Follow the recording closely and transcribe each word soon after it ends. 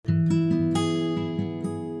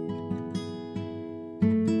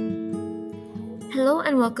Hello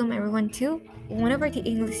and welcome everyone to One of Our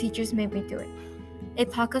English Teachers Made Me Do It, a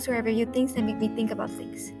podcast where I review things that make me think about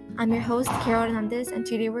things. I'm your host, Carol Hernandez, and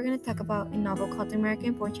today we're going to talk about a novel called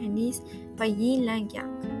American Born Chinese by Yi Lang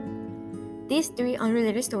Yang. These three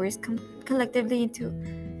unrelated stories come collectively into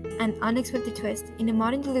an unexpected twist in a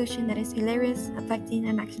modern delusion that is hilarious, affecting,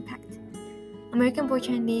 and action-packed. American Born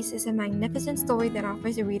Chinese is a magnificent story that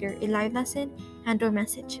offers the reader a life lesson and/or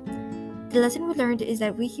message. The lesson we learned is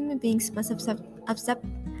that we human beings must accept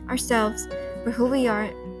ourselves for who we are,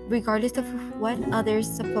 regardless of what others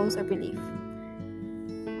suppose or believe.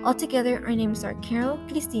 Altogether, our names are Carol,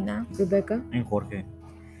 Cristina, Rebecca, and Jorge.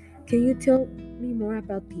 can you tell me more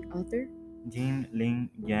about the author? Jean Ling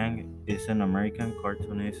Yang is an American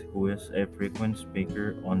cartoonist who is a frequent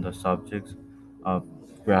speaker on the subjects of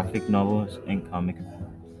graphic novels and comics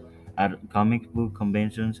at comic book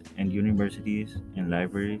conventions and universities and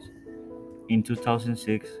libraries. In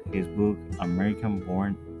 2006, his book American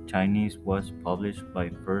Born Chinese was published by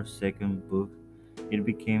First Second Book. It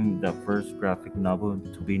became the first graphic novel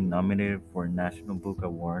to be nominated for a National Book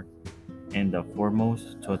Award and the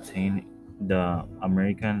foremost to attain the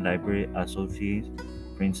American Library Associate's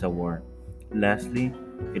Prince Award. Lastly,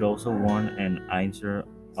 it also won an Eisner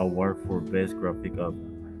Award for Best Graphic Novel.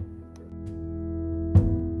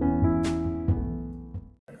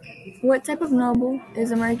 What type of novel is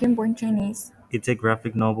American Born Chinese? It's a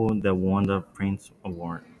graphic novel that won the Prince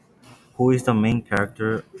Award. Who is the main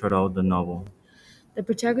character throughout the novel? The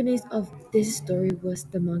protagonist of this story was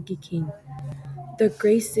the Monkey King, the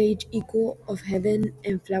great sage equal of heaven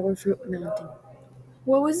and Flower Fruit Mountain.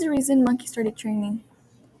 What was the reason Monkey started training?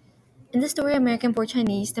 In the story American Born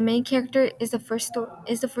Chinese, the main character is the first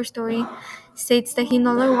story states that he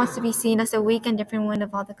no longer wants to be seen as the weak and different one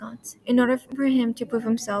of all the gods. In order for him to prove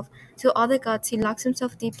himself to all the gods, he locks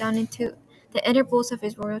himself deep down into the intervals of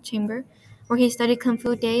his royal chamber, where he studied kung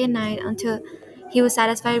fu day and night until he was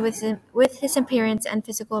satisfied with his appearance and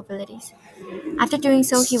physical abilities. After doing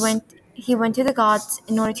so, he went to the gods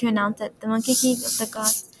in order to announce that the Monkey King of the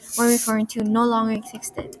gods were referring to no longer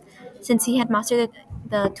existed, since he had mastered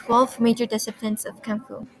the 12 major disciplines of Kung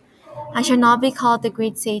Fu. I shall not be called the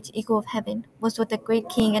great sage equal of heaven, was what the great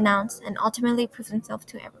king announced and ultimately proved himself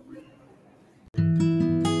to everyone.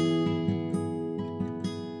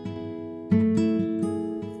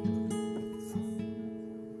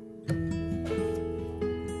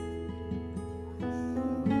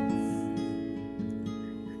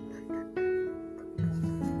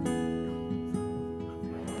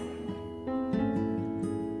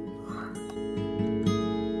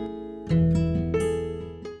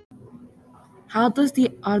 How does the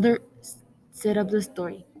author set up the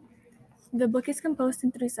story? The book is composed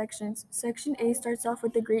in three sections. Section A starts off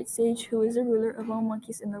with the great sage who is the ruler of all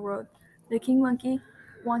monkeys in the world. The king monkey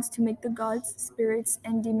wants to make the gods, spirits,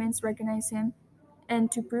 and demons recognize him and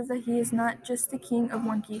to prove that he is not just the king of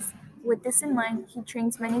monkeys. With this in mind, he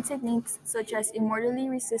trains many techniques such as immortally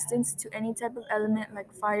resistance to any type of element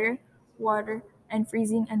like fire, water, and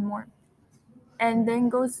freezing and more, and then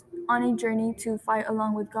goes on a journey to fight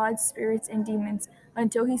along with gods, spirits, and demons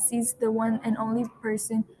until he sees the one and only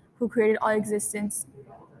person who created all existence,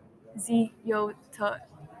 Ziyota,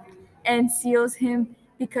 and seals him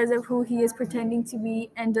because of who he is pretending to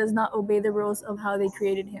be and does not obey the rules of how they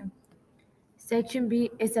created him. Section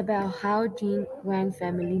B is about how Jin Wang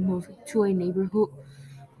family moved to a neighborhood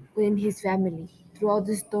within his family. Throughout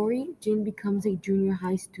the story, Jin becomes a junior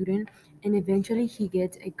high student and eventually he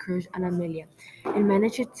gets a crush on Amelia and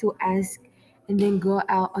manages to ask and then go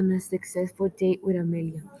out on a successful date with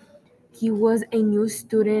Amelia. He was a new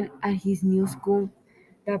student at his new school.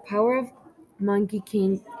 The power of Monkey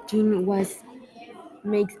King Jin was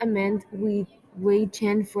makes amends with Wei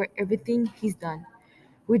Chen for everything he's done,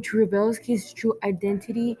 which reveals his true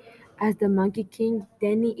identity as the Monkey King.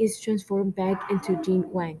 Danny is transformed back into Jin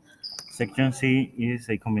Wang. Section C is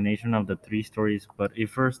a combination of the three stories, but it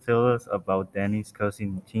first tells us about Danny's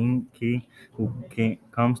cousin Jin Ki, who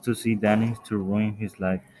comes to see Danny to ruin his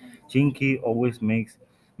life. Jin Ki always makes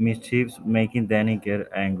mischiefs, making Danny get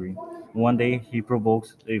angry. One day, he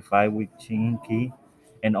provokes a fight with Jin Ki,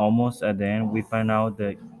 and almost at the end, we find out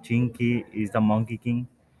that Jin Ki is the Monkey King,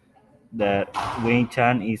 that Wei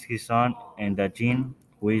Chan is his son, and that Jin,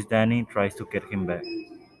 who is Danny, tries to get him back.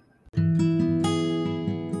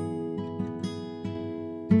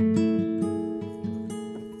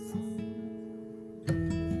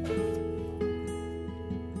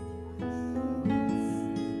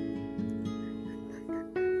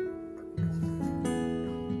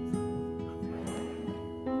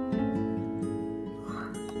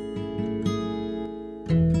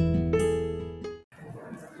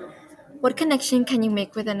 What connection can you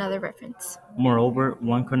make with another reference? Moreover,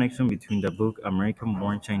 one connection between the book American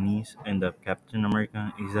Born Chinese and the Captain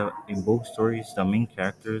America is that in both stories, the main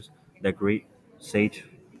characters, the great sage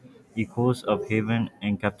equals of heaven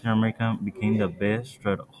and Captain America became the best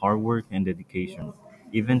through hard work and dedication.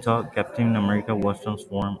 Even though Captain America was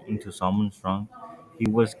transformed into someone strong, he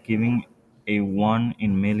was given a one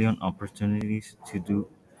in million opportunities to do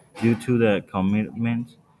due to the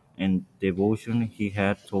commitment and devotion he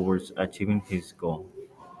had towards achieving his goal.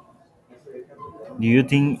 Do you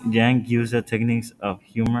think Yang used the techniques of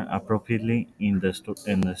humor appropriately in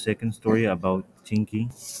the second story about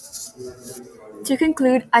Chinky? To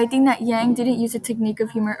conclude, I think that Yang didn't use the technique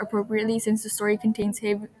of humor appropriately since the story contains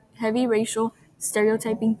heavy racial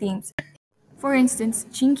stereotyping themes. For instance,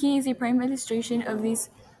 Chinky is a prime illustration of these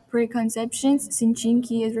preconceptions since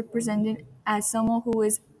Chinky is represented as someone who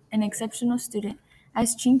is an exceptional student,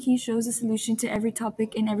 as Chinky shows a solution to every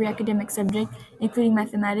topic in every academic subject, including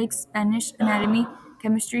mathematics, Spanish, anatomy,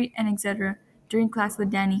 chemistry, and etc., during class with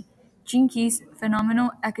Danny. Chinky's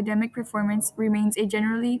phenomenal academic performance remains a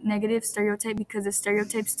generally negative stereotype because the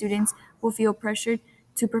stereotype students will feel pressured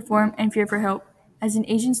to perform and fear for help. As an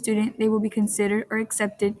Asian student, they will be considered or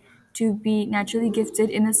accepted to be naturally gifted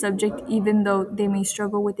in a subject even though they may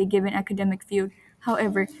struggle with a given academic field.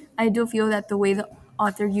 However, I do feel that the way the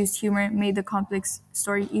author used humor made the complex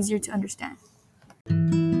story easier to understand.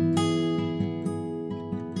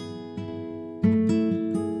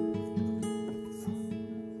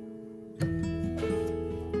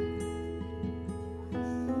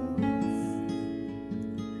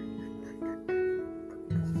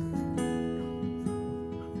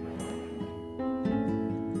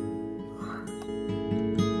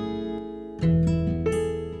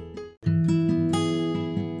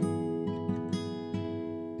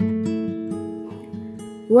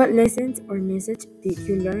 What lessons or message did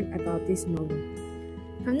you learn about this novel?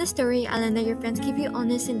 From the story, I learned that your friends keep you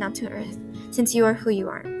honest and down to earth, since you are who you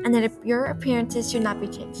are, and that your appearances should not be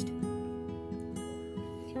changed.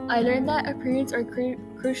 I learned that appearances are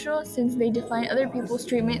crucial since they define other people's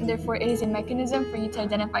treatment, therefore, it is a mechanism for you to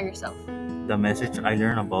identify yourself. The message I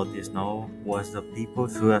learned about this novel was that people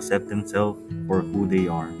should accept themselves for who they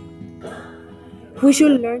are. We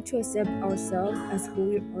should learn to accept ourselves as who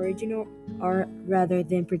we originally are rather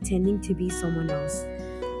than pretending to be someone else.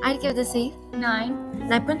 I'd give this a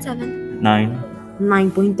 9.7.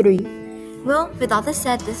 9.3. Well, with all this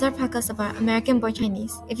said, this is our podcast about American Born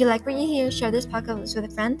Chinese. If you like what you hear, share this podcast with a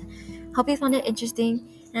friend. Hope you found it interesting,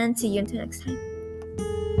 and see you until next time.